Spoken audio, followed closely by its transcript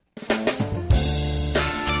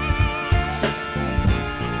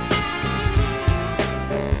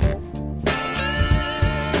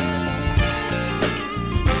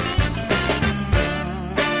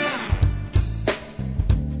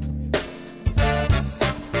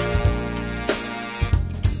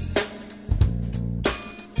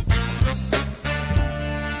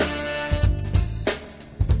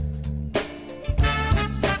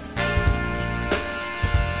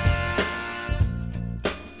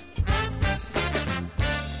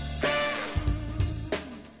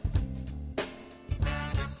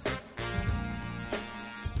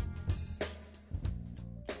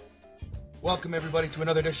Welcome everybody to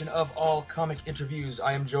another edition of All Comic Interviews.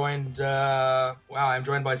 I am joined, I'm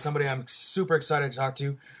joined by somebody I'm super excited to talk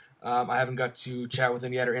to. I haven't got to chat with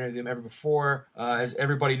him yet or interview him ever before. As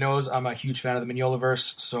everybody knows, I'm a huge fan of the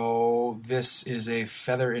Mignolaverse, so this is a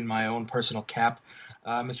feather in my own personal cap.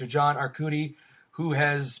 Mr. John Arcudi, who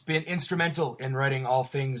has been instrumental in writing all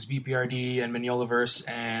things BPRD and Mignolaverse,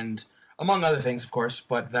 and among other things, of course,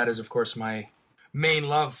 but that is, of course, my main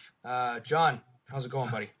love. John, how's it going,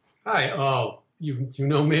 buddy? Hi. Oh, you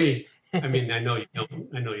know me. I mean, I know you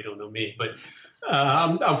don't know me, but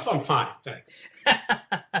I'm fine. Thanks.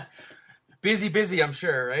 Busy, I'm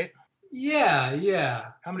sure, right? Yeah.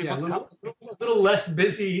 How many books? A little less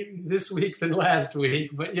busy this week than last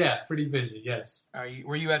week, but yeah, pretty busy. Yes.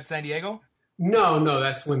 Were you at San Diego? No.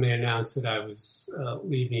 That's when they announced that I was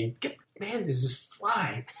leaving. Man, does this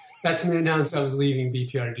fly? That's when they announced I was leaving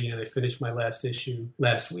BPRD, and I finished my last issue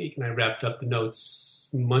last week, and I wrapped up the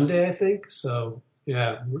notes Monday, I think. So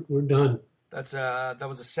yeah, we're done. That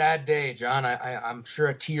was a sad day, John. I'm sure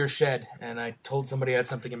a tear shed, and I told somebody I had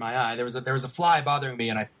something in my eye. There was a fly bothering me,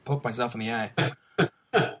 and I poked myself in the eye.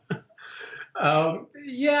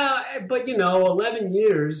 Yeah, but 11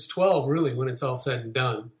 years, 12 really, when it's all said and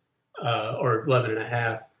done, or 11 and a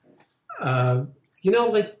half.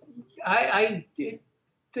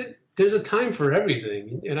 There's a time for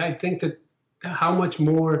everything, and I think that how much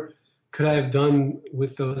more could I have done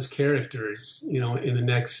with those characters, in the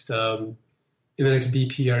next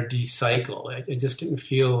BPRD cycle? I just didn't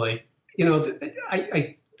feel like,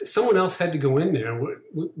 someone else had to go in there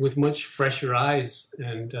with much fresher eyes,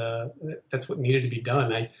 and that's what needed to be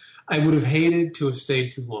done. I would have hated to have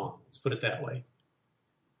stayed too long. Let's put it that way.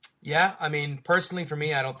 Yeah, I mean, personally for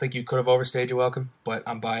me, I don't think you could have overstayed your welcome, but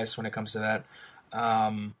I'm biased when it comes to that.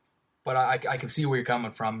 But I can see where you're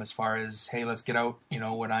coming from as far as, hey, let's get out,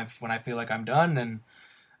 when I feel like I'm done. And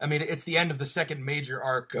I mean, it's the end of the second major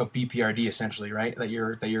arc of BPRD, essentially, right? That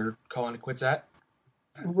you're calling it quits at.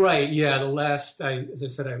 Right. Yeah. As I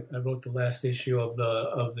said, I wrote the last issue of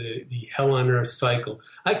the Hell on Earth cycle.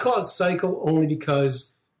 I call it cycle only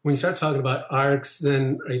because when you start talking about arcs,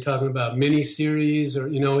 then are you talking about miniseries or,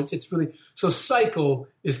 it's really, so cycle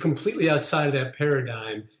is completely outside of that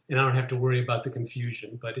paradigm, and I don't have to worry about the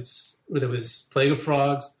confusion. But there was Plague of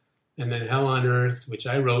Frogs and then Hell on Earth, which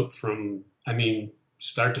I wrote from,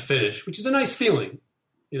 start to finish, which is a nice feeling,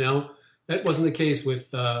 That wasn't the case with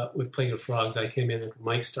Plague of Frogs. I came in after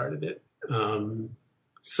Mike started it.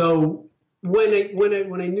 So when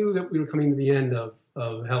I knew that we were coming to the end of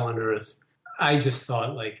Hell on Earth, I just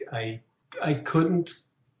thought I couldn't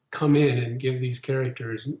come in and give these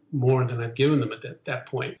characters more than I've given them at that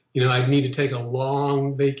point. I'd need to take a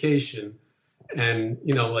long vacation and,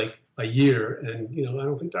 like a year. And, I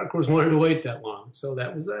don't think Dark Horse wanted to wait that long. So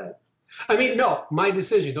that was that. No, my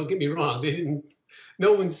decision. Don't get me wrong.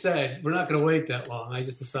 No one said, we're not going to wait that long. I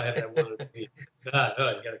just decided I wanted to be. I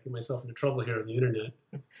got to get myself into trouble here on the internet.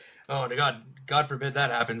 Oh, God forbid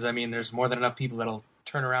that happens. I mean, there's more than enough people that'll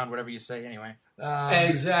turn around whatever you say anyway.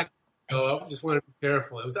 Exactly. So I just wanted to be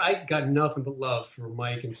careful. I got nothing but love for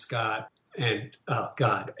Mike and Scott and, oh,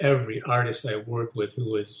 God, every artist I worked with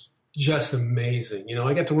who was just amazing.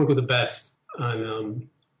 I got to work with the best on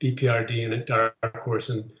BPRD and at Dark Horse,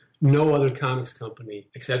 and no other comics company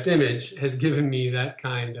except Image has given me that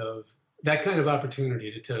kind of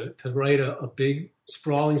opportunity to write a big,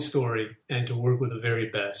 sprawling story and to work with the very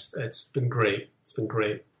best. It's been great.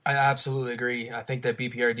 I absolutely agree. I think that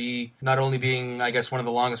BPRD, not only being, I guess, one of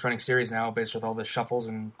the longest running series now, based with all the shuffles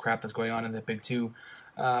and crap that's going on in the big two,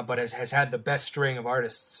 but has had the best string of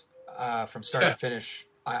artists from start to finish,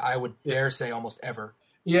 I would dare say almost ever.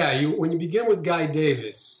 Yeah, when you begin with Guy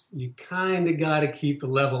Davis, you kind of got to keep the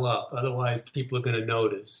level up. Otherwise, people are going to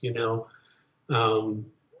notice,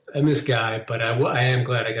 I miss Guy, but I am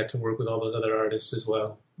glad I got to work with all those other artists as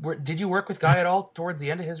well. Did you work with Guy at all towards the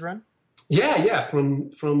end of his run? Yeah.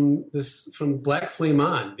 From Black Flame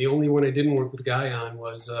on, the only one I didn't work with Guy on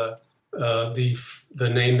was the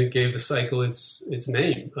name that gave the cycle its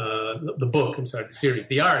name. The book, the series,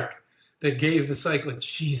 the arc that gave the cycle.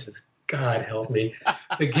 Jesus, God help me,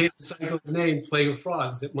 that gave the cycle its name, Plague of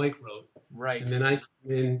Frogs, that Mike wrote. Right. And then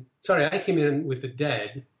I came in with The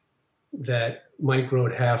Dead that Mike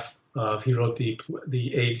wrote half of. He wrote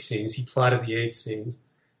the Abe scenes. He plotted the Abe scenes.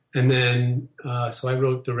 And then, so I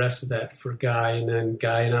wrote the rest of that for Guy, and then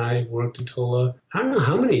Guy and I worked until, I don't know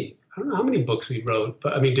how many books we wrote,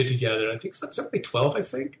 but did together. I think something like 12, I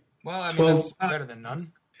think. Well, 12. That's better than none.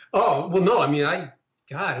 Oh, well, no,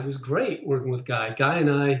 God, it was great working with Guy. Guy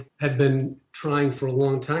and I had been trying for a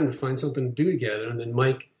long time to find something to do together, and then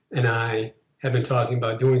Mike and I had been talking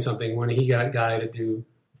about doing something when he got Guy to do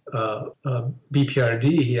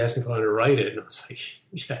BPRD, he asked me if I wanted to write it, and I was like,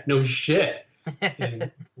 yeah, no shit.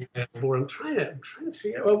 And I'm trying to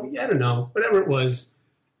figure out. Well, I don't know, whatever it was.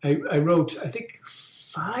 I wrote, I think,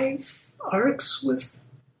 5 arcs with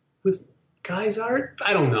Guy's art.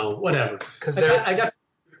 I don't know, whatever. Because I got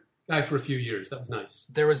Guy for a few years. That was nice.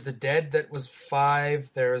 There was the Dead that was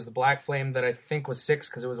 5. There was the Black Flame that I think was 6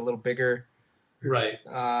 because it was a little bigger. Right.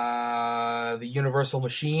 The Universal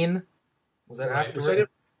Machine was that right. afterwards?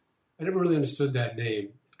 I never really understood that name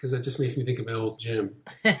because that just makes me think of my old gym.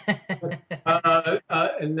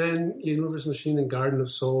 And then Universal Machine, then Garden of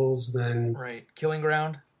Souls, then right, Killing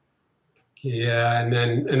Ground. Yeah, and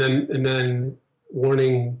then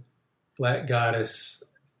Warning, Black Goddess,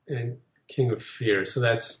 and King of Fear. So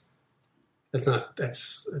that's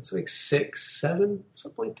like 6, 7,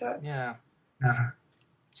 something like that. Yeah.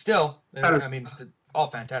 Still, I mean, all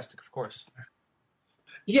fantastic, of course.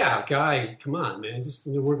 Yeah, Guy, come on, man. Just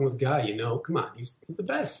when you're working with Guy, come on, he's the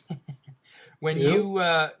best. When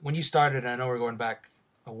you started, and I know we're going back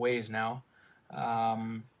a ways now,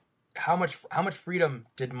 how much freedom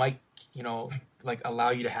did Mike,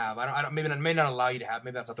 allow you to have? I don't may not allow you to have.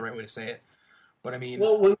 Maybe that's not the right way to say it. But I mean,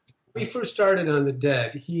 well, when we first started on The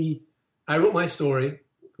Dead, I wrote my story.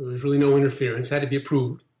 There was really no interference. It had to be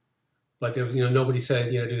approved. But there was, nobody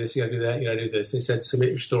said, you got to do this, you got to do that, you got to do this. They said, submit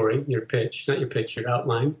your story, your pitch, not your pitch, your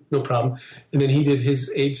outline, no problem. And then he did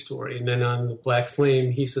his Abe story. And then on the Black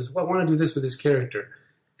Flame, he says, well, I want to do this with this character.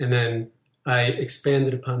 And then I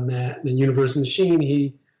expanded upon that. And then Universal Machine,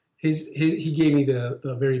 he gave me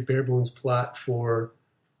the very bare bones plot for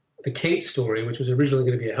the Kate story, which was originally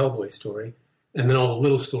going to be a Hellboy story. And then all the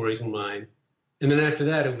little stories were mine. And then after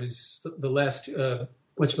that, it was the last,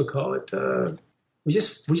 whatchamacallit, we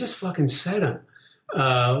just fucking set them.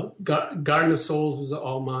 Garden of Souls was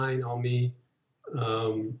all mine, all me.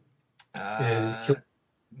 And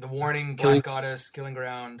The Warning, Black Goddess, Killing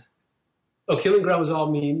Ground. Oh, Killing Ground was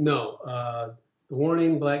all me. No, The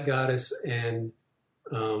Warning, Black Goddess, and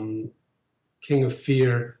King of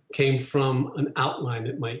Fear came from an outline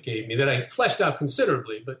that Mike gave me that I fleshed out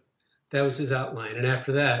considerably, but that was his outline. And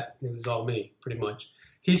after that, it was all me, pretty much.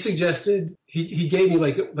 He suggested, he gave me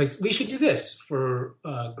like we should do this for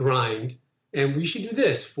Grind, and we should do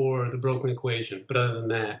this for The Broken Equation. But other than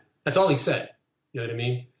that, that's all he said. You know what I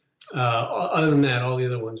mean? Other than that, all the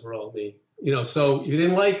other ones were all me. So if you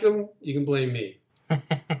didn't like them, you can blame me.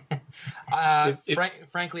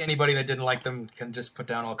 Frankly, anybody that didn't like them can just put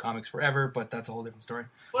down all comics forever, but that's a whole different story.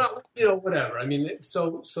 Well, whatever. I mean,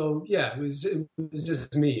 so yeah, it was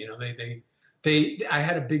just me. I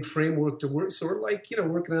had a big framework to work, sort of like,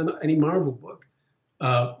 working on any Marvel book.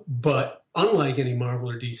 But unlike any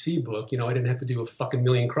Marvel or DC book, I didn't have to do a fucking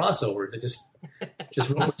million crossovers. I just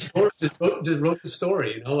wrote the story, just wrote the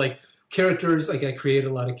story, like characters, like I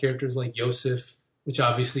created a lot of characters like Yosef, which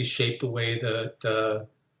obviously shaped the way that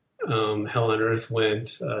Hell on Earth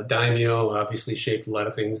went. Daimyo obviously shaped a lot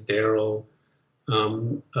of things. Daryl,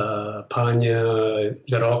 Panya,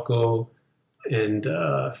 Jaroko, and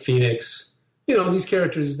Phoenix. These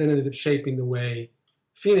characters then ended up shaping the way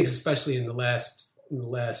Phoenix, especially in the last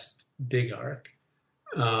big arc,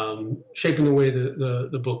 shaping the way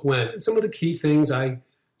the book went. And some of the key things I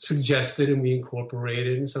suggested and we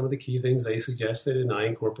incorporated, and some of the key things they suggested and I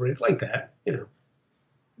incorporated, like that.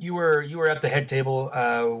 You were at the head table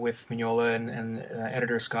with Mignola and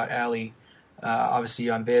editor Scott Alley, obviously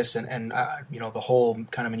on this and the whole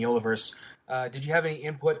kind of Mignolaverse. Did you have any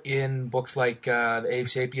input in books like the Abe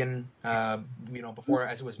Sapien, before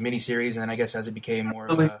as it was miniseries, and then I guess as it became more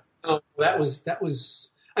of a... That was.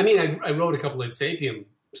 I mean, I wrote a couple of Sapien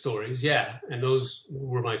stories, yeah, and those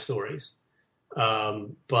were my stories.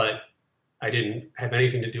 But I didn't have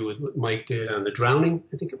anything to do with what Mike did on The Drowning,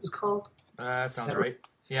 I think it was called. That sounds right.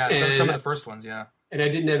 Yeah, some of the first ones, yeah. And I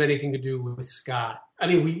didn't have anything to do with Scott. I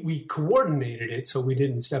mean, we coordinated it so we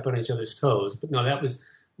didn't step on each other's toes. But no, that was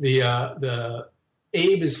the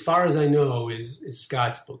Abe, as far as I know, is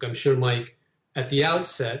Scott's book. I'm sure Mike, at the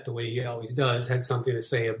outset, the way he always does, had something to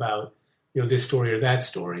say about this story or that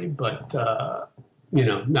story. But no,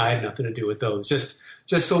 I had nothing to do with those. Just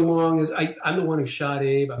so long as I'm the one who shot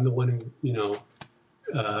Abe, I'm the one who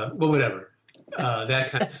whatever.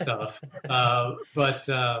 That kind of stuff. But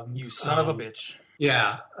you son of a bitch.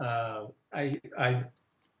 Yeah.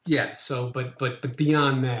 So, but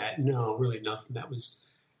beyond that, no, really nothing. That was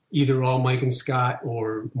either all Mike and Scott,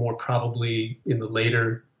 or more probably in the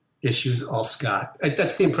later issues, all Scott.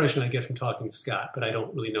 That's the impression I get from talking to Scott, but I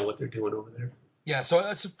don't really know what they're doing over there. Yeah.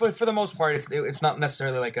 So, but for the most part, it's not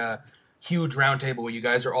necessarily like a huge roundtable where you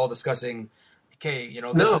guys are all discussing, okay,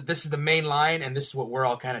 this is the main line, and this is what we're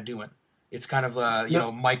all kind of doing. it's kind of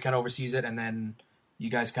Mike kind of oversees it, and then you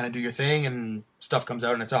guys kind of do your thing, and stuff comes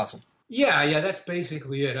out, and it's awesome. Yeah, that's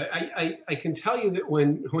basically it. I can tell you that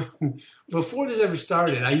when before this ever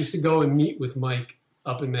started, I used to go and meet with Mike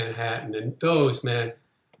up in Manhattan, and man,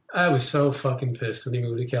 I was so fucking pissed when he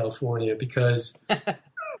moved to California because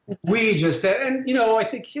we just had, and I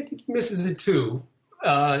think he misses it too,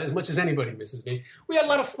 as much as anybody misses me. We had a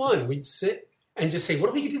lot of fun. We'd sit and just say, "What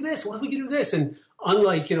if we could do this? What if we could do this?" And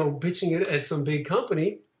unlike bitching it at some big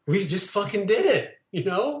company, we just fucking did it.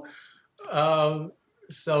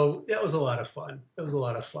 So that was a lot of fun.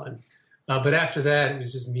 But after that, it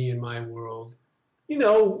was just me and my world,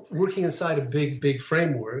 working inside a big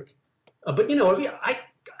framework. But I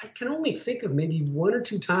can only think of maybe one or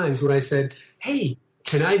two times when I said, "Hey,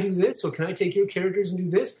 can I do this? Or can I take your characters and do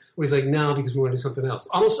this?" Where he's like, "No, because we want to do something else."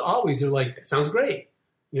 Almost always they're like, "That sounds great,"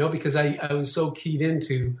 because I was so keyed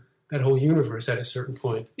into that whole universe at a certain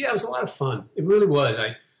point. Yeah, it was a lot of fun. It really was.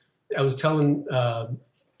 I was telling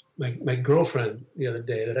my girlfriend the other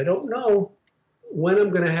day that I don't know when I'm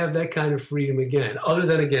going to have that kind of freedom again, other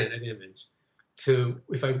than, again, an Image, to,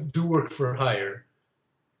 if I do work for hire,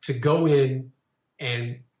 to go in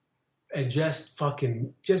and just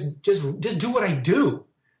fucking, just do what I do.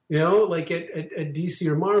 Like at DC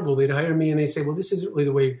or Marvel, they'd hire me and they say, "Well, this isn't really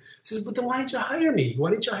the way." I says, "But then why didn't you hire me?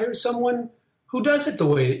 Why didn't you hire someone who does it the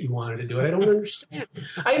way that you wanted to do it?" I don't understand.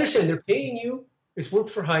 I understand they're paying you. It's work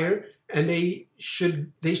for hire, and they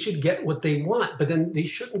should get what they want, but then they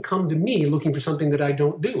shouldn't come to me looking for something that I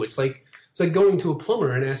don't do. It's like going to a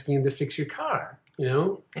plumber and asking him to fix your car.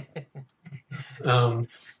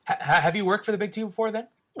 Have you worked for the big two before then?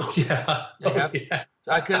 Oh yeah. Yeah.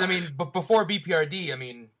 Because before BPRD,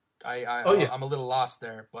 I'm a little lost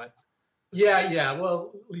there, but yeah.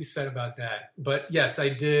 Well, at least said about that. But yes, I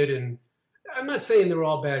did, and I'm not saying they were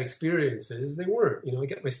all bad experiences. They weren't. I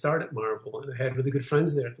got my start at Marvel, and I had really good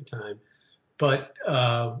friends there at the time. But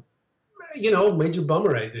Major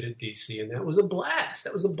Bummer I did at DC, and that was a blast.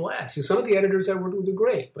 And some of the editors I worked with are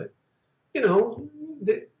great, but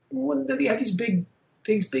when you have these big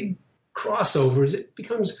crossovers, it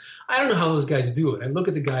becomes, I don't know how those guys do it. I look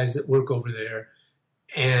at the guys that work over there,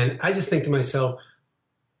 and I just think to myself,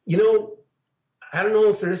 I don't know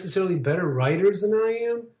if they're necessarily better writers than I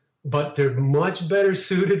am, but they're much better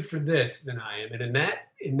suited for this than I am. And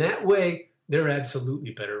in that way, they're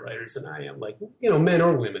absolutely better writers than I am. Like, men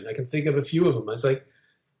or women. I can think of a few of them. I was like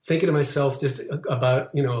thinking to myself just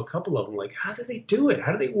about, a couple of them, like, how do they do it?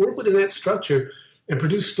 How do they work within that structure and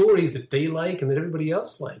produce stories that they like and that everybody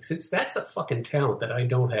else likes? That's a fucking talent that I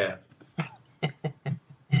don't have.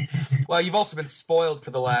 Well, you've also been spoiled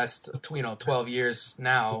for the last, 12 years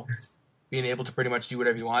now, being able to pretty much do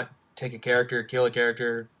whatever you want. Take a character, kill a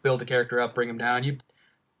character, build a character up, bring him down. You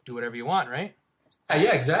do whatever you want, right?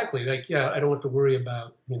 Yeah, exactly. I don't have to worry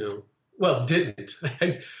about, didn't.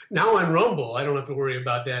 Now on Rumble, I don't have to worry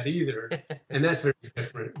about that either. And that's very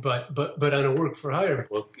different. But on a work for hire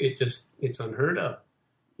book, it's unheard of.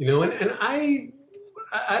 And I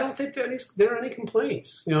don't think there are any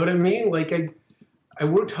complaints. You know what I mean? Like I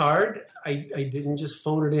worked hard. I didn't just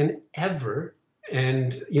phone it in ever.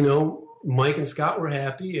 And, Mike and Scott were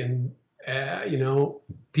happy, and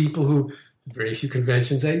people who, very few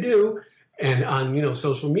conventions I do, and on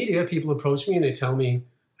social media, people approach me and they tell me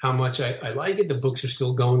how much I like it. The books are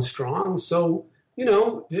still going strong, so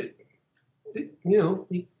what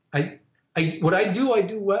I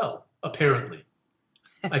do well. Apparently,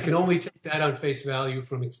 I can only take that on face value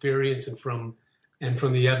from experience and from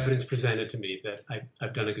the evidence presented to me that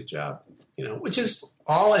I've done a good job. Which is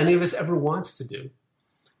all any of us ever wants to do.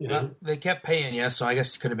 Well, they kept paying you, so I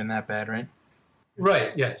guess it could have been that bad, right?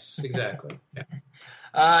 Right. Yes. Exactly.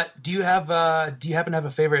 Yeah. Do you happen to have a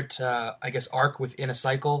favorite, arc within a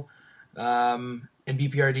cycle in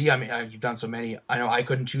BPRD? I mean, you've done so many. I know I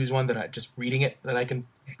couldn't choose one just reading it that I can,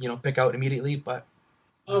 pick out immediately. But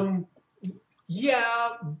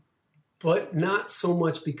yeah, but not so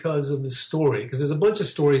much because of the story. Because there's a bunch of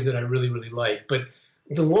stories that I really, really like. But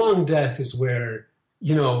The Long Death is where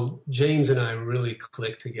James and I really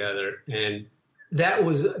clicked together, and that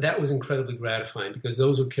was incredibly gratifying because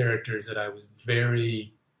those were characters that I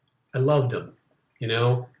loved them,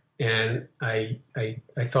 and I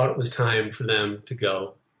thought it was time for them to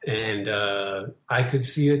go, and I could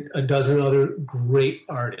see a dozen other great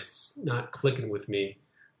artists not clicking with me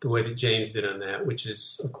the way that James did on that, which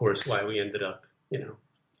is of course why we ended up,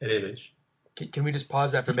 at Image. Can we just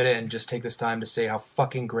pause that for a minute and just take this time to say how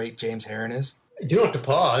fucking great James Harren is? You don't have to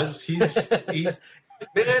pause. He's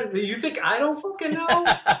Man, you think I don't fucking know?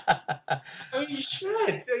 I mean,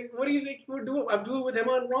 shit. Like, what do you think we're doing? I'm doing with him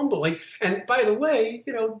on Rumble. Like, and by the way,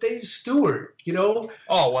 Dave Stewart.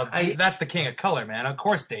 Oh, well, that's the king of color, man. Of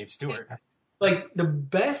course, Dave Stewart. Like the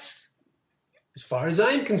best, as far as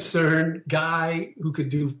I'm concerned, guy who could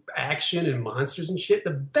do action and monsters and shit.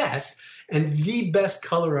 The best and the best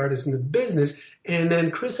color artist in the business. And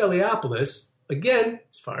then Chris Eliopoulos, again,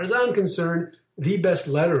 as far as I'm concerned, the best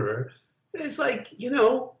letterer. It's like,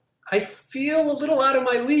 I feel a little out of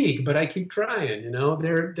my league, but I keep trying.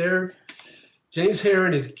 They're James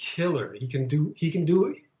Herron is killer. He can do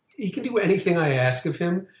anything I ask of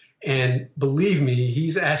him, and believe me,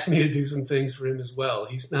 he's asked me to do some things for him as well.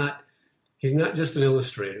 He's not just an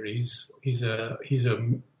illustrator. He's a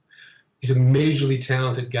majorly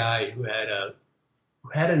talented guy who had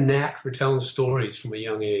a knack for telling stories from a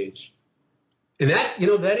young age, and that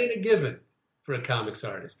ain't a given for a comics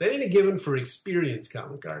artist. That ain't a given for experienced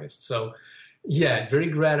comic artists. So, yeah, very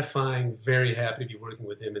gratifying. Very happy to be working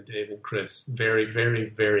with him and Dave and Chris. Very, very,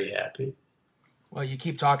 very happy. Well, you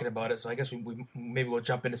keep talking about it, so I guess maybe we'll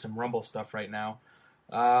jump into some Rumble stuff right now.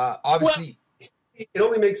 Obviously, well, it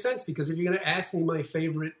only makes sense because if you're going to ask me my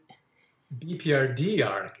favorite BPRD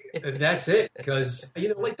arc, that's it. Because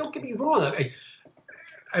don't get me wrong.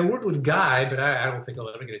 I worked with Guy, but I don't think I'll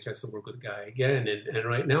ever get a chance to work with Guy again. And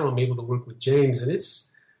right now I'm able to work with James, and it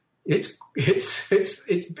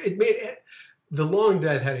made The Long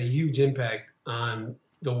Death had a huge impact on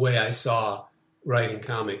the way I saw writing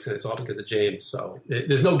comics, and it's all because of James. So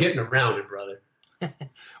there's no getting around it, brother.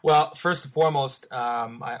 Well, first and foremost,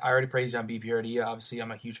 I already praised you on BPRD. Obviously,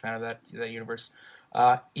 I'm a huge fan of that universe.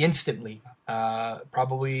 Instantly,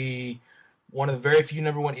 probably one of the very few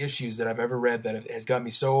number one issues that I've ever read that has got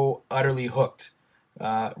me so utterly hooked.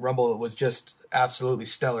 Rumble was just absolutely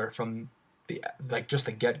stellar from just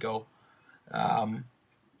the get-go.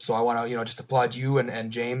 So I want to just applaud you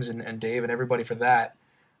and James and Dave and everybody for that.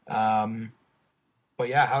 But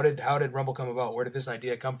yeah, how did Rumble come about? Where did this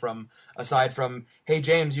idea come from? Aside from, hey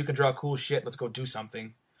James, you can draw cool shit. Let's go do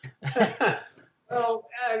something. Well,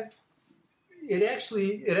 it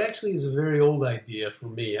actually is a very old idea for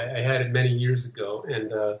me. I had it many years ago,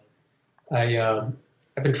 and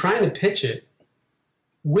I've been trying to pitch it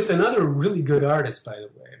with another really good artist, by the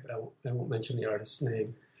way, but I won't mention the artist's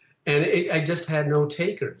name. And I just had no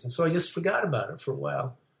takers, and so I just forgot about it for a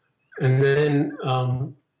while. And then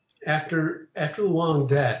after The Long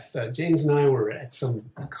Death, James and I were at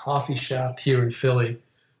some coffee shop here in Philly,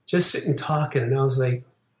 just sitting talking, and I was like,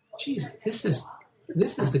 geez, this is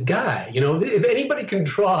the guy. If anybody can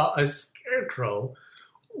draw a scarecrow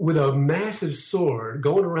with a massive sword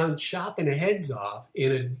going around chopping heads off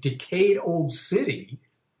in a decayed old city,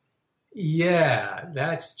 yeah,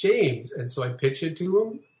 that's James. And so I pitched it to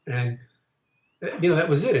him, and that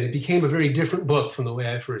was it. And it became a very different book from the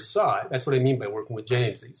way I first saw it. That's what I mean by working with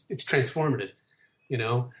James. It's transformative,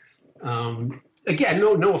 Again,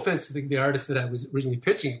 no offense to the artist that I was originally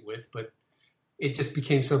pitching it with, but it just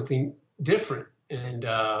became something different. And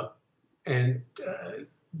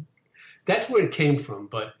that's where it came from,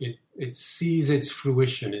 but it sees its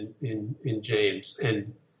fruition in James.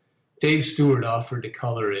 And Dave Stewart offered to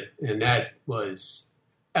color it, and that was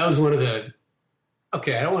one of the,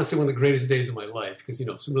 okay, I don't want to say one of the greatest days of my life, because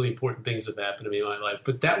some really important things have happened to me in my life,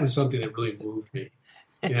 but that was something that really moved me.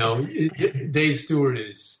 Dave Stewart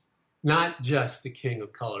is not just the king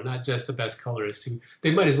of color, not just the best colorist. They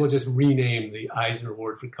might as well just rename the Eisner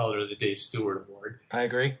Award for Color the Dave Stewart Award. I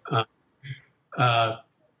agree.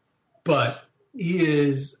 But he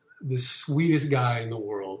is the sweetest guy in the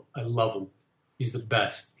world. I love him. He's the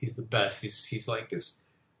best. He's the best. He's like this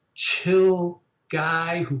chill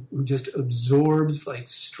guy who just absorbs like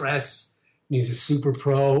stress. And he's a super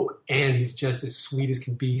pro, and he's just as sweet as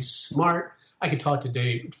can be. Smart. I could talk to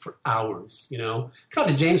Dave for hours, I could talk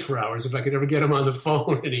to James for hours if I could ever get him on the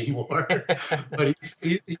phone anymore. But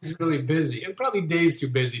he's really busy, and probably Dave's too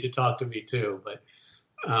busy to talk to me too. But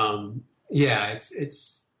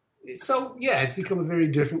it's become a very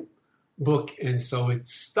different book, and so it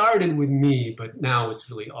started with me, but now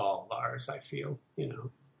it's really all ours. I feel,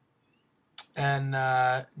 And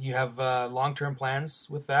you have long-term plans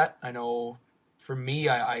with that. I know, for me,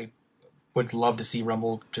 I would love to see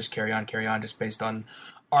Rumble just carry on, just based on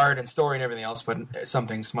art and story and everything else, but some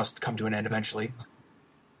things must come to an end eventually.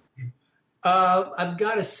 I've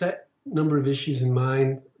got a set number of issues in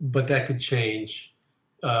mind, but that could change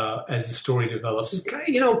as the story develops. It's kind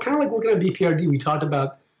of like working on BPRD. We talked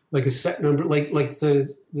about like a set number, like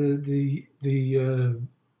the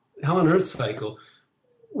Hell on Earth cycle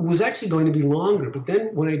was actually going to be longer, but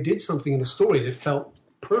then when I did something in the story that felt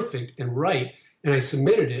perfect and right, And I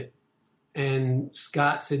submitted it, and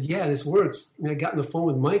Scott said, yeah, this works. And I got on the phone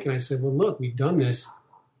with Mike, and I said, well, look, we've done this.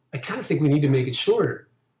 I kind of think we need to make it shorter.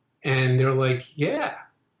 And they're like, yeah.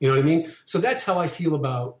 You know what I mean? So that's how I feel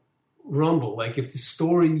about Rumble. Like, if the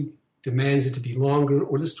story demands it to be longer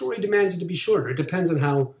or the story demands it to be shorter, it depends on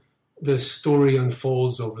how the story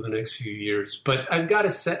unfolds over the next few years. But I've got a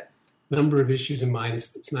set number of issues in mind.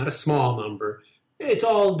 It's not a small number. It's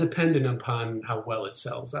all dependent upon how well it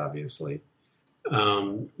sells, obviously.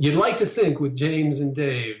 You'd like to think with James and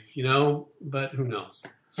Dave, you know, but who knows?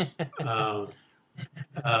 But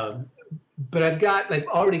I've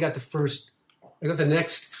already got I got the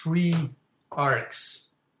next 3 arcs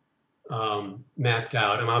mapped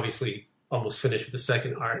out. I'm obviously almost finished with the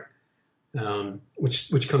second arc,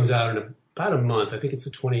 which comes out in about a month. I think it's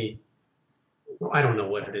I don't know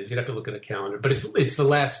what it is. You'd have to look at the calendar, but it's the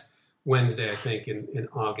last Wednesday, I think, in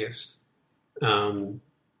August. And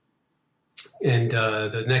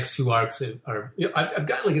the next 2 arcs are I've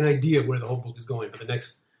got like an idea of where the whole book is going, but the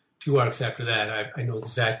next 2 arcs after that, I know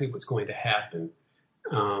exactly what's going to happen.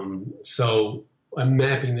 So I'm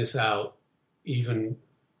mapping this out even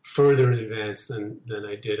further in advance than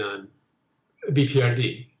I did on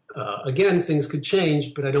BPRD. Again, things could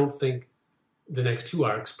change, but I don't think the next 2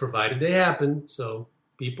 arcs, provided they happen, so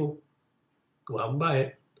people, go out and buy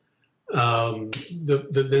it.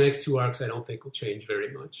 The next 2 arcs I don't think will change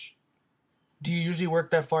very much. Do you usually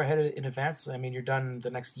work that far ahead in advance? I mean, you're done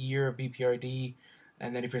the next year of BPRD,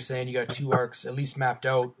 and then if you're saying you got 2 arcs at least mapped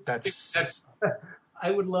out, that's... I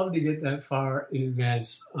would love to get that far in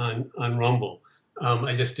advance on Rumble.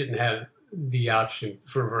 I just didn't have the option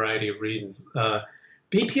for a variety of reasons.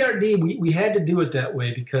 BPRD, we had to do it that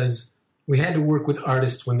way because we had to work with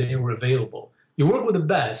artists when they were available. You work with the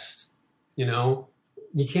best, you know.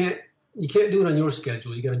 You can't do it on your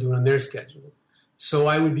schedule. You got to do it on their schedule. So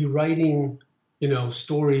I would be writing, you know,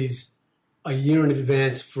 stories a year in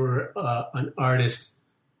advance for an artist,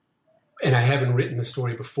 and I haven't written the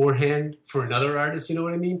story beforehand for another artist. You know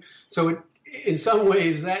what I mean? So in some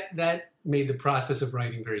ways, that made the process of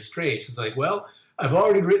writing very strange. It's like, well, I've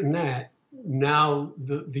already written that. Now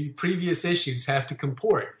the previous issues have to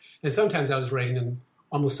comport. And sometimes I was writing them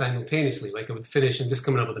almost simultaneously. Like I would finish, and just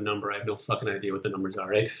coming up with a number. I have no fucking idea what the numbers are,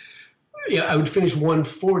 right? Yeah, I would finish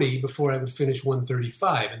 140 before I would finish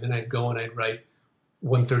 135. And then I'd go and I'd write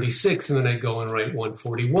 136, and then I'd go and write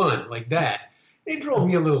 141, like that. It drove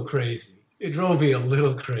me a little crazy.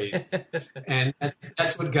 And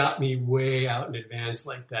that's what got me way out in advance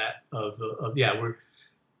like that. We're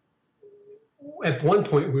at one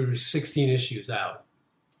point we were 16 issues out,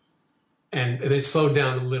 and it slowed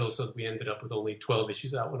down a little, so that we ended up with only 12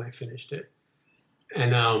 issues out when I finished it.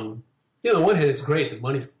 And on one hand, it's great. The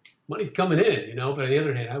money's coming in, you know. But on the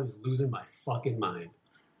other hand, I was losing my fucking mind.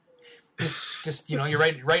 Just you know, you're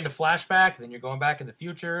writing a flashback, and then you're going back in the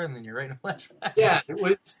future, and then you're writing a flashback. Yeah, it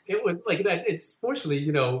was like that. It's fortunately,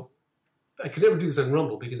 you know, I could never do this on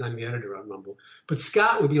Rumble because I'm the editor on Rumble. But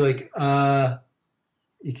Scott would be like,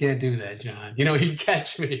 "You can't do that, John." You know, he'd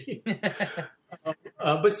catch me.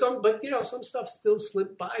 But some stuff still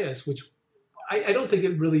slipped by us, which I don't think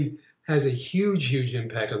it really has a huge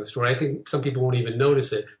impact on the story. I think some people won't even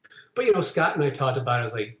notice it. But, you know, Scott and I talked about it. I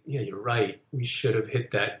was like, yeah, you're right. We should have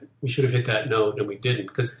hit that note, and we didn't.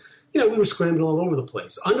 Because, you know, we were scrambling all over the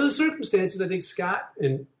place. Under the circumstances, I think Scott,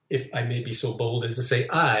 and if I may be so bold as to say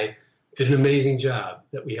I, did an amazing job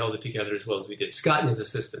that we held it together as well as we did. Scott and his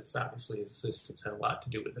assistants, obviously. His assistants had a lot to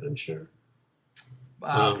do with it, I'm sure.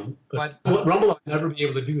 But Rumble, I'll never be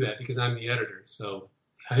able to do that because I'm the editor. So...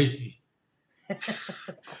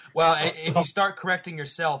 Well, if you start correcting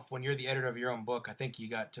yourself when you're the editor of your own book, I think you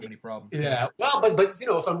got too many problems. Yeah. Well, but you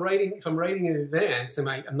know, if I'm writing in advance,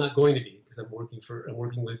 I'm not going to be because I'm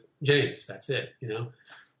working with James. That's it. You know,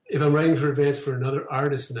 if I'm writing for advance for another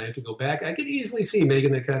artist and I have to go back, I could easily see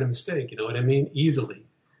making that kind of mistake. You know what I mean? Easily.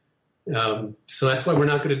 So that's why we're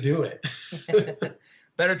not going to do it.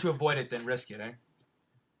 Better to avoid it than risk it, eh?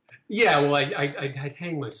 Yeah, well, I'd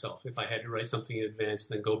hang myself if I had to write something in advance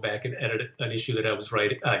and then go back and edit an issue that I was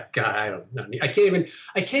writing. God, I don't know. I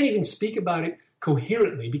can't even speak about it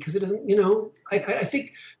coherently because it doesn't. You know, I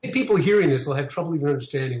think people hearing this will have trouble even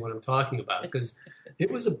understanding what I'm talking about because it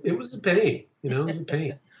was a pain. You know, it was a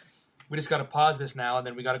pain. We just got to pause this now, and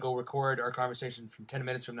then we got to go record our conversation from 10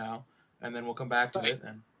 minutes from now, and then we'll come back to it.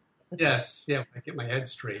 And Yes, yeah, when I get my head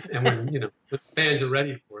straight. And when, you know, the fans are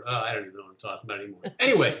ready for it. Oh, I don't even know what I'm talking about anymore.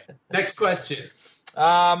 Anyway, next question.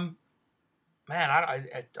 Man,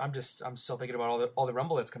 I'm still thinking about all the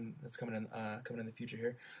Rumble that's coming in the future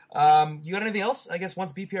here. You got anything else? I guess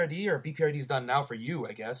once BPRD or BPRD is done now for you,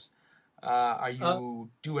 I guess. Are you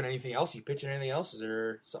doing anything else? You pitching anything else? Is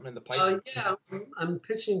there something in the pipeline? Yeah, I'm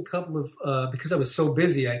pitching a couple of because I was so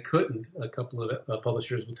busy, I couldn't. A couple of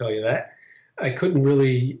publishers will tell you that I couldn't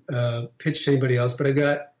really pitch to anybody else. But I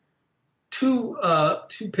got two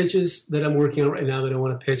pitches that I'm working on right now that I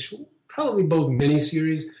want to pitch. Probably both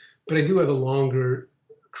miniseries, but I do have a longer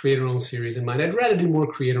creator-owned series in mind. I'd rather do more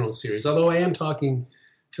creator-owned series, although I am talking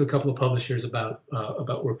to a couple of publishers about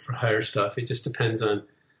work for hire stuff. It just depends on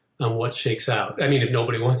what shakes out. I mean, if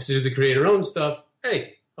nobody wants to do the creator-owned stuff,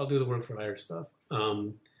 hey, I'll do the work for hire stuff.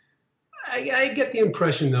 I get the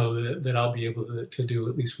impression, though, that I'll be able to do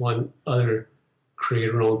at least one other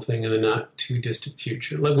creator-owned thing in the not-too-distant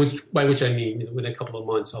future, by which I mean, within a couple of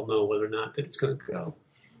months, I'll know whether or not that it's going to go.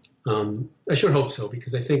 I sure hope so,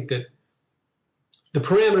 because I think that the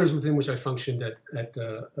parameters within which I functioned at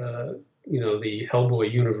the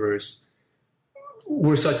Hellboy universe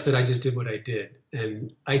were such that I just did what I did,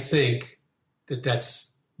 and I think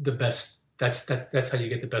that's the best. That's how you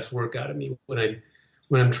get the best work out of me when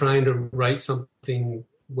I'm trying to write something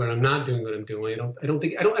where I'm not doing what I'm doing. I don't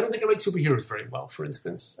think I write superheroes very well. For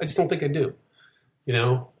instance, I just don't think I do.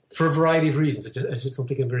 For a variety of reasons, I just don't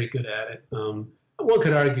think I'm very good at it. One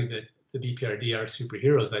could argue that the BPRD are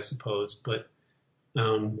superheroes, I suppose, but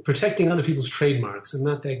protecting other people's trademarks, I'm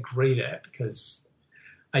not that great at because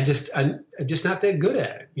I'm just not that good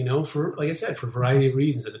at it. For, like I said, for a variety of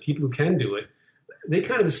reasons, and the people who can do it, they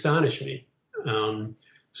kind of astonish me.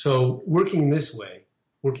 So working this way,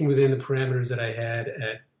 working within the parameters that I had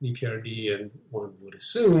at BPRD, and one would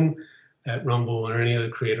assume at Rumble or any other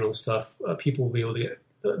creator-owned stuff, people will be able to get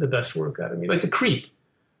the best work out of me. Like The Creep.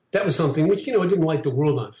 That was something which, it didn't light the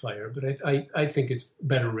world on fire, but I think it's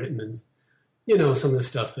better written than, some of the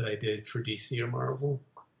stuff that I did for DC or Marvel.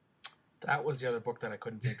 That was the other book that I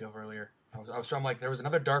couldn't think of earlier. I'm like, there was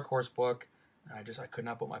another Dark Horse book, and I could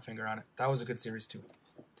not put my finger on it. That was a good series, too.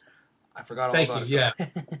 I forgot all about it. Yeah.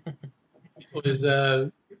 It was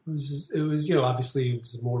obviously it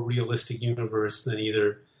was a more realistic universe than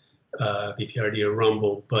either BPRD or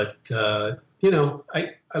Rumble, but I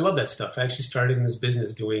love that stuff. I actually started in this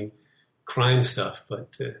business doing crime stuff,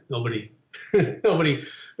 but nobody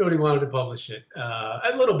wanted to publish it.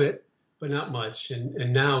 A little bit, but not much.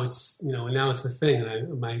 And now it's the thing.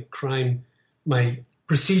 And my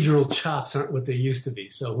procedural chops aren't what they used to be.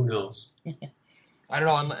 So who knows? I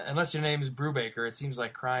don't know. Unless your name is Brubaker, it seems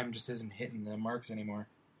like crime just isn't hitting the marks anymore.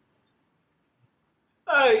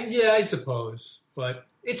 Yeah, I suppose. But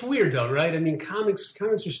it's weird, though, right? I mean, comics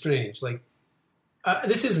are strange. Like,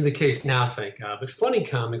 this isn't the case now, thank God. But funny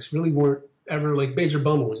comics really weren't ever, like, Bezer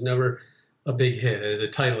Bummer was never a big hit. The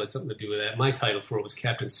title had something to do with that. My title for it was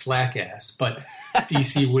Captain Slackass, but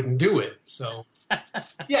DC wouldn't do it. So,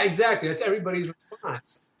 yeah, exactly. That's everybody's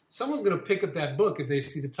response. Someone's going to pick up that book if they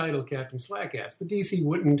see the title Captain Slackass, but DC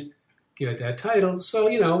wouldn't give it that title. So,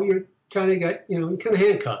 you're kind of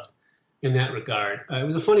handcuffed in that regard. It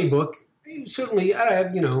was a funny book. Certainly,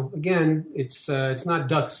 again, it's not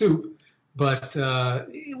duck soup, but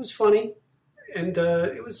it was funny. And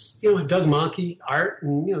it was, Doug Mahnke art,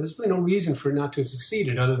 and, there's really no reason for it not to have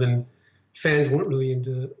succeeded other than fans weren't really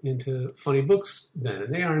into funny books then,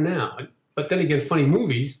 and they are now. But then again, funny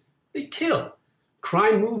movies, they kill.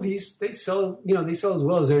 Crime movies, they sell as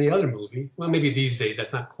well as any other movie. Well, maybe these days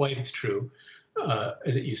that's not quite as true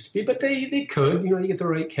as it used to be, but they could. You get the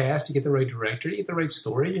right cast, you get the right director, you get the right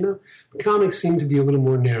story. Comics seem to be a little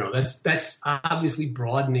more narrow. That's obviously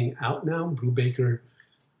broadening out now. Brubaker,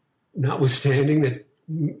 notwithstanding, that's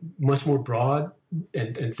much more broad,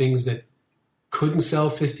 and things that couldn't sell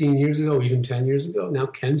 15 years ago, even 10 years ago, now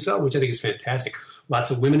can sell, which I think is fantastic.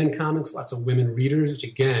 Lots of women in comics, lots of women readers, which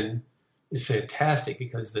again is fantastic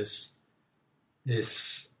because this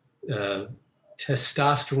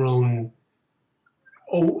testosterone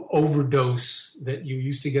overdose that you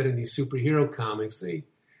used to get in these superhero comics, they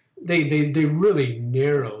really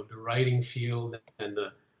narrowed the writing field and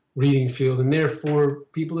the reading field, and therefore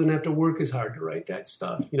people didn't have to work as hard to write that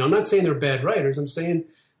stuff. I'm not saying they're bad writers. I'm saying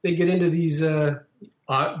they get into these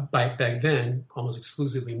back then almost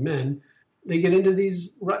exclusively men. They get into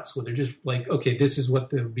these ruts where they're just like, okay, this is what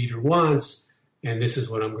the reader wants, and this is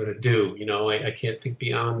what I'm going to do. I can't think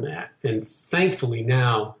beyond that. And thankfully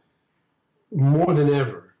now, more than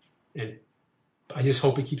ever, and I just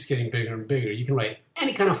hope it keeps getting bigger and bigger, you can write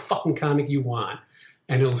any kind of fucking comic you want,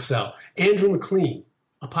 and it'll sell. Andrew McLean,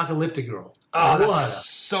 Apocalyptic Girl. Oh, that's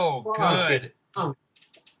so good.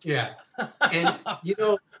 Yeah. And,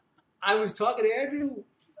 I was talking to Andrew,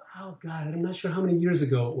 oh, God, I'm not sure how many years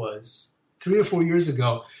ago it was. 3 or 4 years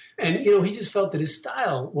ago. And, he just felt that his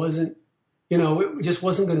style wasn't, it just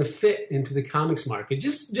wasn't going to fit into the comics market.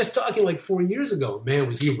 Just talking like 4 years ago, man,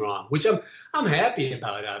 was he wrong? Which I'm happy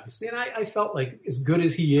about, obviously. And I felt like as good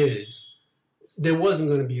as he is, there wasn't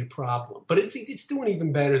going to be a problem. But it's doing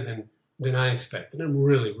even better than I expected. I'm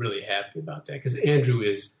really, really happy about that because Andrew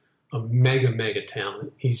is a mega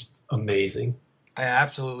talent. He's amazing. I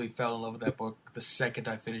absolutely fell in love with that book the second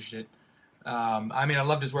I finished it. I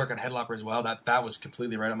loved his work on Headlopper as well. That was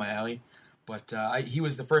completely right up my alley. But he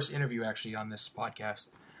was the first interview actually on this podcast,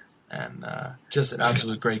 and just an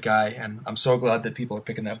absolute great guy. And I'm so glad that people are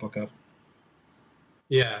picking that book up.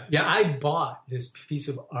 Yeah. I bought this piece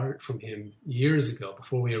of art from him years ago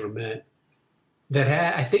before we ever met.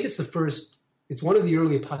 I think it's one of the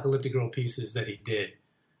early Apocalyptic Girl pieces that he did.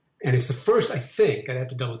 And it's the first, I think, I'd have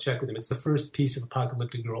to double check with him, it's the first piece of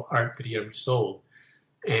Apocalyptic Girl art that he ever sold.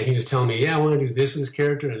 And he was telling me, I want to do this with this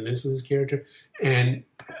character and this with this character. And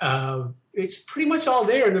it's pretty much all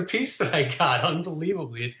there in the piece that I got,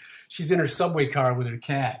 unbelievably. She's in her subway car with her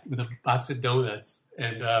cat, with a box of donuts,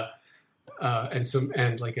 and like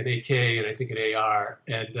an AK and I think an AR,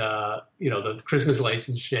 and the Christmas lights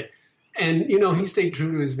and shit. And he stayed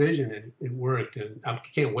true to his vision, and it worked. And I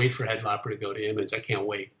can't wait for Headlopper to go to Image. I can't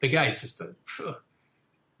wait. The guy's just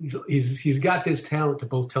he's got this talent to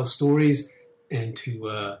both tell stories and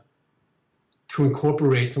to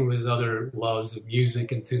incorporate some of his other loves of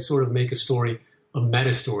music and to sort of make a story a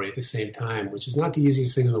meta story at the same time, which is not the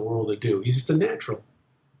easiest thing in the world to do. He's just a natural,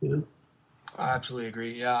 I absolutely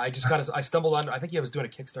agree. Yeah, I stumbled on. I think he was doing a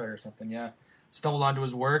Kickstarter or something. Yeah, stumbled onto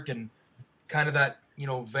his work and kind of that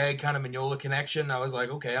vague kind of Mignola connection. I was like,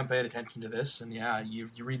 okay, I'm paying attention to this, and yeah, you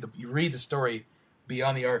read the story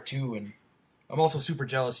beyond the art too. And I'm also super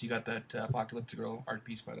jealous you got that Apocalyptic Girl art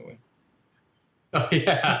piece, by the way. Oh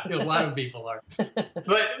yeah, a lot of people are,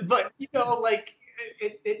 but like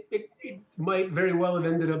it might very well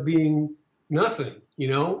have ended up being nothing.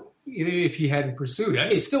 If he hadn't pursued it. I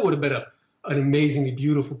mean, it still would have been an amazingly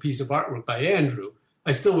beautiful piece of artwork by Andrew.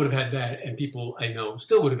 I still would have had that, and people I know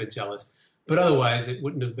still would have been jealous. But otherwise, it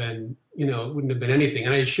wouldn't have been, anything.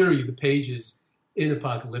 And I assure you, the pages in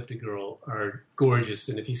Apocalyptic Girl are gorgeous.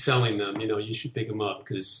 And if he's selling them, you should pick them up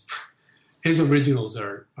because his originals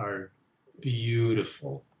are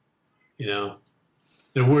beautiful.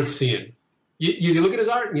 They're worth seeing. You look at his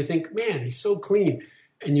art and you think, man, he's so clean.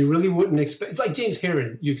 And you really wouldn't expect. It's like James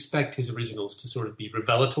Herron. You expect his originals to sort of be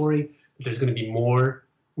revelatory. That there's going to be more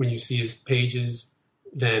when you see his pages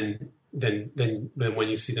than when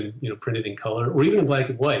you see them, printed in color or even in black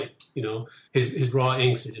and white. His raw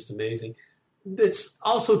inks are just amazing. It's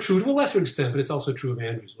also true to a lesser extent, but it's also true of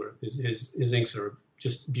Andrew's work. His inks are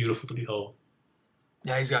just beautiful to behold.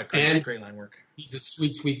 Yeah, he's got great line work. He's a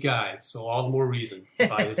sweet, sweet guy, so all the more reason to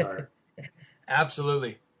buy his art.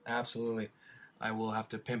 Absolutely. I will have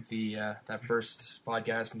to pimp the that first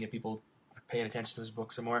podcast and get people paying attention to his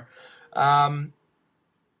book some more.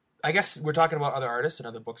 I guess we're talking about other artists and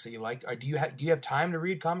other books that you like. Do you have time to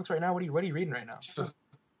read comics right now? What are you reading right now?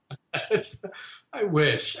 I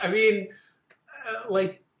wish. I mean,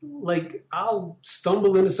 like I'll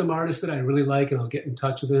stumble into some artist that I really like, and I'll get in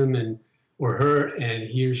touch with him or her, and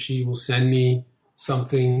he or she will send me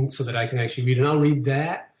something so that I can actually read, and I'll read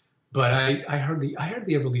that. But I hardly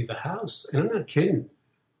ever leave the house, and I'm not kidding,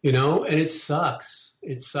 and it sucks.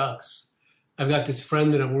 It sucks. I've got this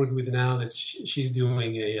friend that I'm working with now that she's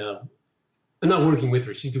doing I'm not working with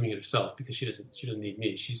her. She's doing it herself because she doesn't need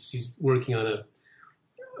me. She's working on a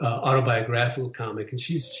autobiographical comic, and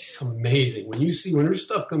she's amazing. When her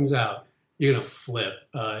stuff comes out, you're gonna flip.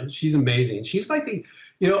 She's amazing. She's like the,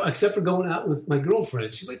 except for going out with my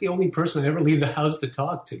girlfriend, she's like the only person I ever leave the house to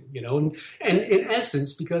talk to. And in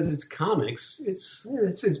essence, because it's comics, it's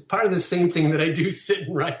part of the same thing that I do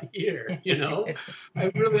sitting right here.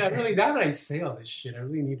 I really now that I say all this shit, I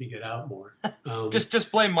really need to get out more.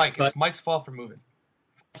 Just blame Mike. It's Mike's fault for moving.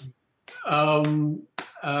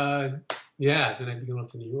 Yeah, then I'd be going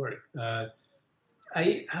up to New York.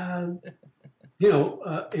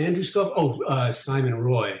 Andrew stuff. Simon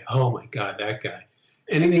Roy. Oh my God, that guy.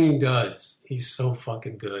 Anything he does, he's so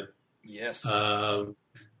fucking good. Yes. Yeah.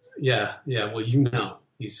 Well, he's a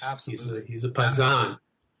paisan.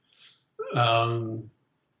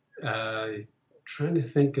 Trying to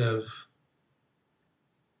think of.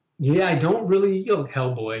 Yeah, I don't really.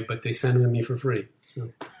 Hellboy, but they send him to me for free.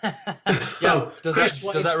 So. Yeah. Does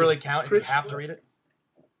that really count if you have to read it?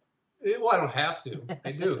 Well, I don't have to.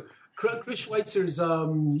 I do. Chris Schweitzer's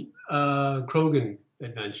Krogan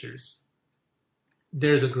Adventures.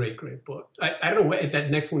 There's a great book. I don't know if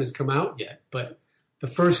that next one has come out yet, but the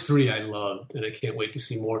first three I loved, and I can't wait to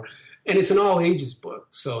see more. And it's an all ages book,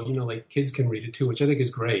 so like kids can read it too, which I think is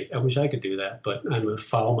great. I wish I could do that, but I'm a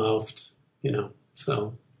foul mouthed,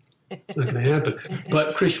 so it's not going to happen.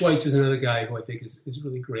 But Chris Schweitz is another guy who I think is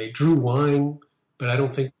really great. Drew Wine, but I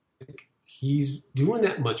don't think he's doing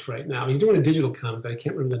that much right now. He's doing a digital comic that I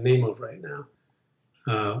can't remember the name of right now,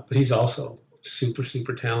 but he's also super,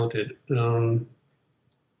 super talented.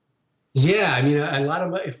 Yeah, I mean, a lot of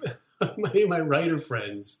my writer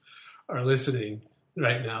friends are listening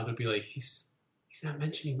right now. They'll be like, he's not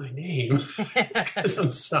mentioning my name. Because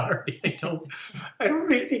I'm sorry, I don't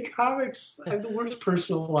read any comics. I'm the worst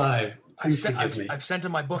person alive. I've sent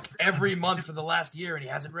him my book every month for the last year, and he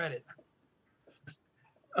hasn't read it.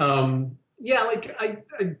 Yeah, like I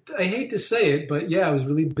hate to say it, but yeah, I was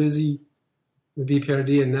really busy with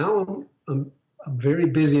BPRD, and now I'm very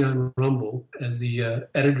busy on Rumble as the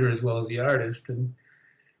editor as well as the artist. And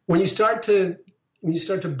when you start to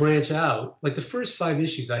branch out, like the first 5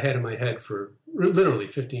 issues I had in my head for literally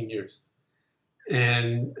 15 years,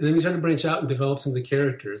 and then we started to branch out and develop some of the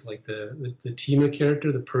characters, like the Tima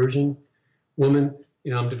character, the Persian woman.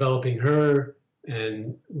 I'm developing her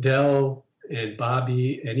and Del and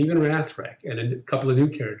Bobby and even Rathrek and a couple of new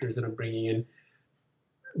characters that I'm bringing in.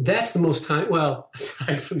 That's the most time, well,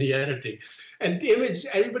 aside from the editing. And the Image,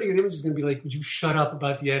 everybody at Image is going to be like, would you shut up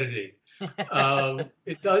about the editing?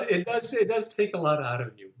 It does take a lot out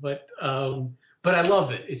of you. But I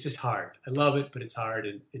love it. It's just hard. I love it, but it's hard.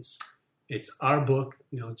 And it's our book,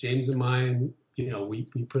 James and mine, we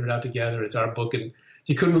put it out together. It's our book, and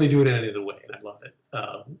you couldn't really do it any other way, and I love it.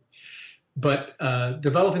 But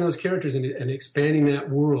developing those characters and expanding that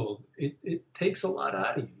world, it takes a lot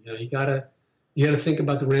out of you. You gotta think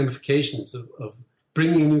about the ramifications of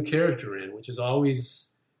bringing a new character in, which is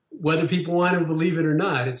always, whether people want to believe it or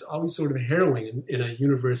not, it's always sort of harrowing in a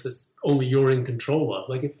universe that's only you're in control of.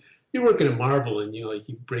 Like if you're working at Marvel and you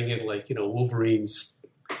bring in Wolverine's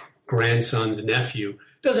grandson's nephew,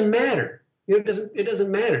 it doesn't matter. It doesn't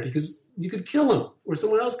matter because you could kill him, or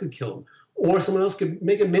someone else could kill him, or someone else could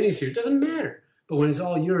make a miniseries. It doesn't matter. But when it's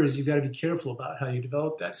all yours, you've got to be careful about how you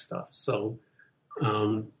develop that stuff. So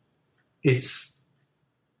it's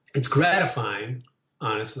gratifying,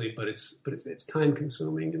 honestly, but it's time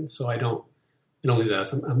consuming, and so I don't do that.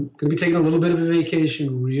 So I'm going to be taking a little bit of a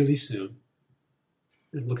vacation really soon.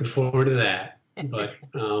 I'm looking forward to that. But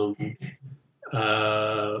I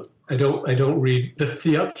don't read.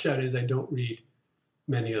 The upshot is I don't read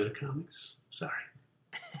many other comics. Sorry.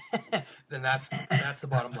 Then that's the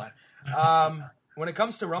bottom line. When it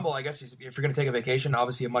comes to Rumble, I guess if you're going to take a vacation,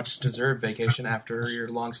 obviously a much deserved vacation after your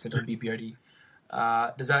long stint on BPRD.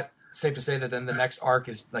 Does that safe to say that then the next arc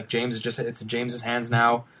is like it's in James's hands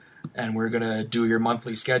now, and we're going to do your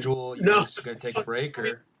monthly schedule? You're just going to take a break,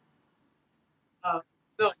 or? No,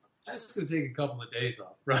 I'm just going to take a couple of days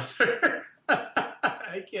off, brother.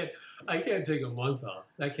 I can't take a month off.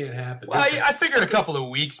 That can't happen. Well, I figured a couple of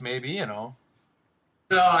weeks, maybe. No,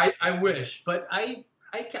 I wish, but I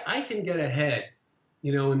can get ahead,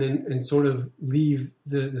 and sort of leave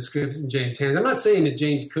the script in James' hands. I'm not saying that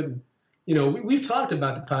James couldn't. We've talked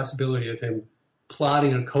about the possibility of him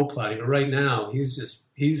plotting or co-plotting, but right now he's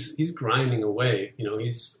grinding away.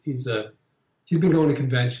 He's been going to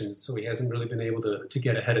conventions, so he hasn't really been able to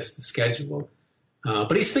get ahead of the schedule.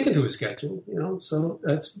 But he's sticking to his schedule, So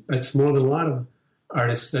that's more than a lot of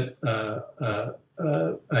artists that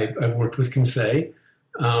I've worked with can say.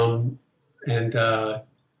 I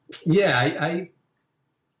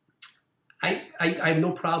have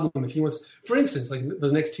no problem if he wants. For instance, like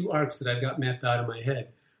the next 2 arcs that I've got mapped out in my head.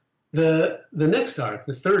 The next arc,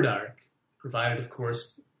 the third arc, provided of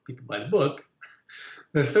course people buy the book.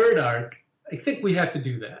 The third arc, I think we have to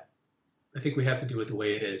do that. I think we have to do it the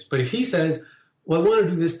way it is. But if he says, well, I want to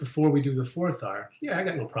do this before we do the 4th arc, yeah, I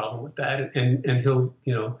got no problem with that. And he'll,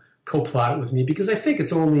 co-plot it with me because I think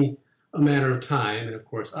it's only a matter of time. And of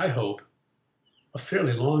course, I hope a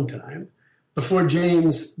fairly long time before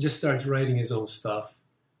James just starts writing his own stuff.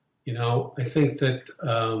 I think that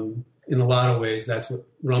in a lot of ways, that's what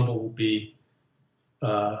Rumble will be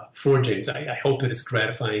for James. I hope that it's a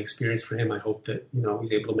gratifying experience for him. I hope that,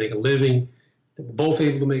 he's able to make a living, that we're both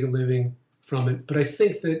able to make a living from it. But I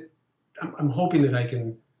think that I'm hoping that I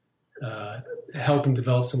can help him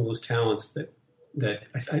develop some of those talents that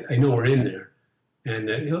I know are in there, and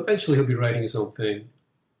that eventually he'll be writing his own thing.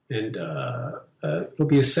 And it'll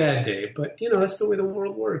be a sad day, but that's the way the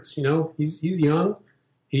world works. He's young.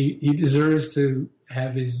 He deserves to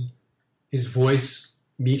have his voice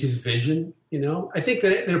meet his vision. I think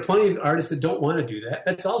that there are plenty of artists that don't want to do that.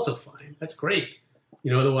 That's also fine. That's great.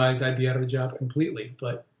 Otherwise I'd be out of a job completely.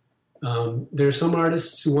 But There are some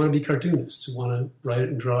artists who want to be cartoonists, who want to write it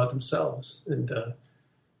and draw it themselves. And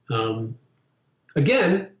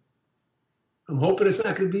again, I'm hoping it's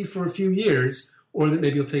not going to be for a few years, or that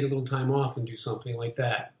maybe he'll take a little time off and do something like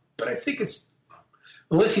that. But I think it's,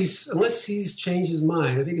 unless he's changed his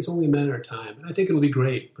mind, I think it's only a matter of time. And I think it'll be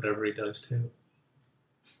great, whatever he does too.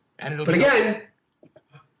 And but again,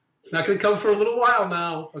 it's not going to come for a little while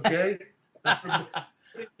now, okay?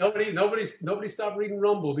 Nobody stopped reading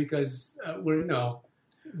Rumble because we're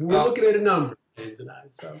looking at a number, James and I.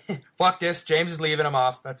 So fuck this. James is leaving. I'm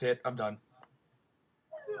off. That's it. I'm done.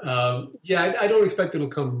 I don't expect it'll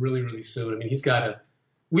come really, really soon. I mean,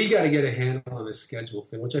 we got to get a handle on this schedule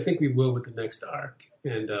thing, which I think we will with the next arc,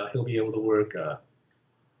 and he'll be able to work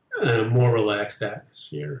in a more relaxed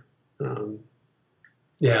atmosphere. I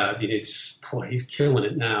mean, he's killing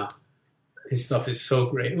it now. His stuff is so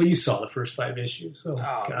great. Well, you saw the first 5 issues. Oh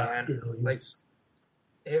God, man.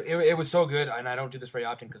 It was so good, and I don't do this very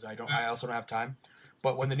often because I also don't have time.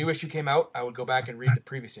 But when the new issue came out, I would go back and read the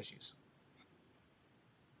previous issues.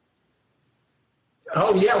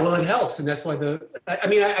 Oh yeah, well it helps, and that's why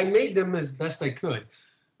I made them as best I could.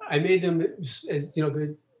 I made them as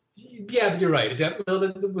but you're right.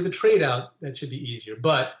 With a trade out, that should be easier.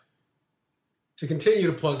 But to continue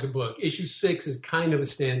to plug the book, issue 6 is kind of a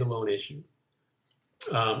standalone issue.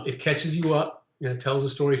 It catches you up, and it tells a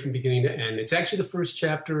story from beginning to end. It's actually the first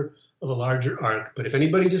chapter of a larger arc, but if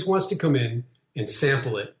anybody just wants to come in and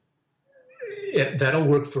sample it, that'll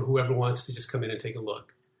work for whoever wants to just come in and take a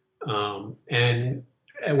look. And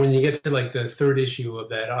when you get to like the 3rd issue of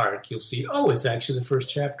that arc, you'll see, it's actually the first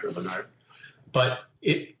chapter of an arc. But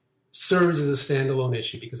it serves as a standalone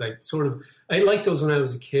issue because I liked those when I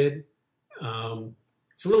was a kid.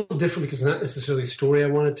 It's a little different because it's not necessarily a story I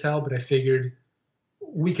want to tell, but I figured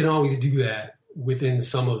we can always do that within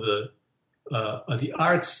some of the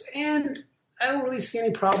arcs, and I don't really see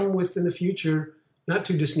any problem with in the future, not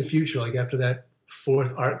too distant future, like after that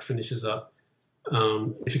 4th arc finishes up,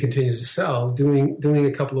 if it continues to sell, doing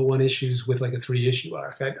a couple of 1 issues with like a 3-issue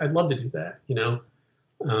arc. I'd love to do that,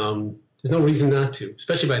 There's no reason not to,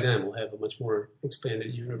 especially by then we'll have a much more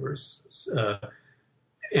expanded universe.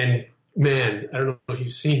 And man, I don't know if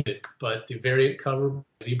you've seen it, but the variant cover by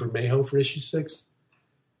Lee Bermejo for issue 6,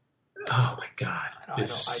 oh my God! I don't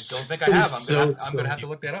think I have. I'm gonna have to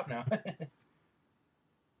look that up now.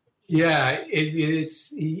 Yeah,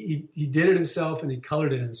 he did it himself and he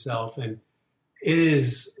colored it himself, and it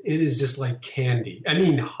is just like candy. I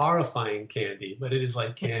mean, horrifying candy, but it is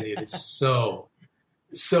like candy. And it's so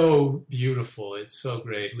beautiful. It's so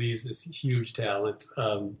great. Lee's this huge talent.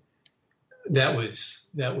 That was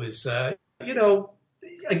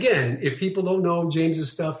again, if people don't know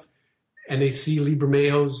James's stuff and they see Lee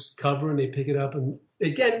Bermejo's cover and they pick it up, and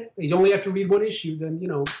again, you only have to read 1 issue, then,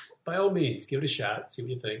 by all means, give it a shot, see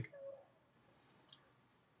what you think.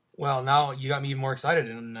 Well, now you got me more excited,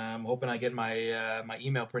 and I'm hoping I get my my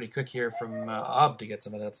email pretty quick here from Ob to get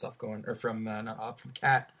some of that stuff going, or from not Ob, from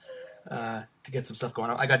Kat to get some stuff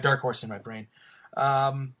going on. I got Dark Horse in my brain,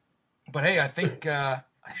 but hey, I think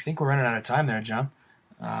we're running out of time there, John.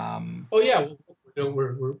 We're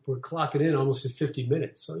clocking in almost at 50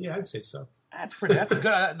 minutes, so yeah, I'd say so. That's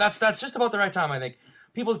good. That's just about the right time, I think.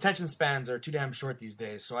 People's attention spans are too damn short these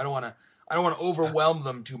days, so I don't want to overwhelm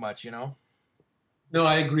them too much, No,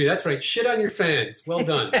 I agree. That's right. Shit on your fans. Well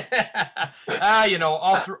done.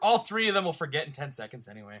 All 3 of them will forget in 10 seconds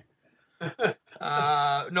anyway. But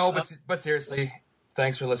seriously,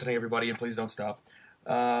 thanks for listening, everybody, and please don't stop.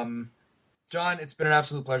 John, it's been an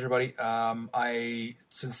absolute pleasure, buddy. I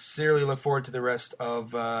sincerely look forward to the rest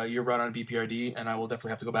of your run on BPRD, and I will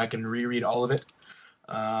definitely have to go back and reread all of it.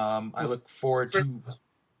 I look forward to...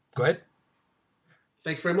 Go ahead.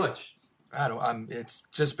 Thanks very much. It's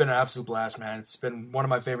just been an absolute blast, man. It's been one of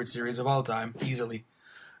my favorite series of all time, easily.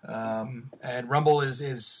 And Rumble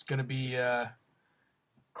is going to be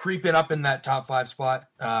creeping up in that top 5 spot,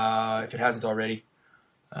 if it hasn't already.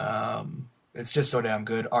 It's just so damn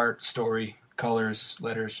good. Art, story, colors,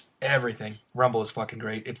 letters, everything. Rumble is fucking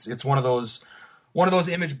great. It's one of those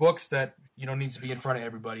image books that needs to be in front of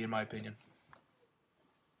everybody, in my opinion.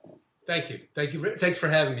 Thank you. Thanks for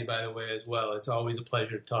having me, by the way, as well. It's always a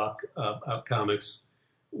pleasure to talk about comics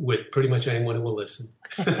with pretty much anyone who will listen.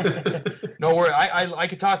 No worry. I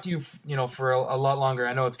could talk to you, for a lot longer.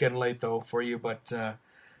 I know it's getting late though for you, but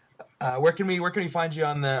where can we find you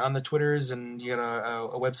on the Twitters, and you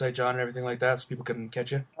got a website, John, and everything like that, so people can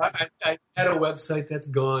catch you? I had a website that's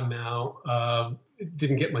gone now. It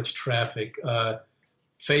didn't get much traffic.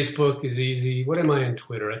 Facebook is easy. What am I on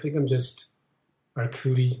Twitter? I think I'm just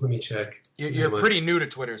Arcudi. Let me check. You're pretty new to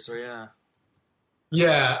Twitter, so yeah.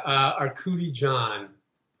 Yeah, Arcudi John,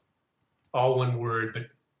 all one word, but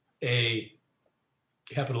A,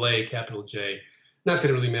 capital J. Not that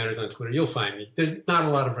it really matters on Twitter. You'll find me. There's not a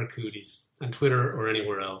lot of Arcudis on Twitter or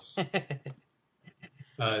anywhere else.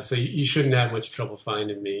 So you shouldn't have much trouble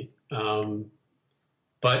finding me.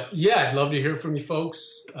 But yeah, I'd love to hear from you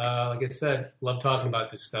folks. Like I said, love talking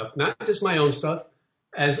about this stuff. Not just my own stuff,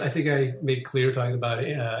 as I think I made clear talking about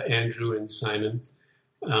Andrew and Simon.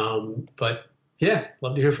 But yeah,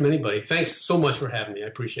 love to hear from anybody. Thanks so much for having me. I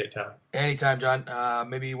appreciate it, Tyler. Anytime, John.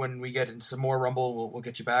 Maybe when we get into some more Rumble, we'll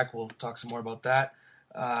get you back. We'll talk some more about that.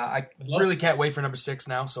 I really can't wait for number 6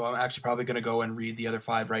 now, so I'm actually probably going to go and read the other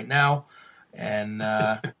 5 right now. And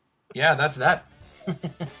yeah, that's that.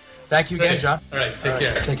 Thank you again, John. All right, take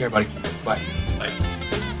care. Take care, buddy. Bye.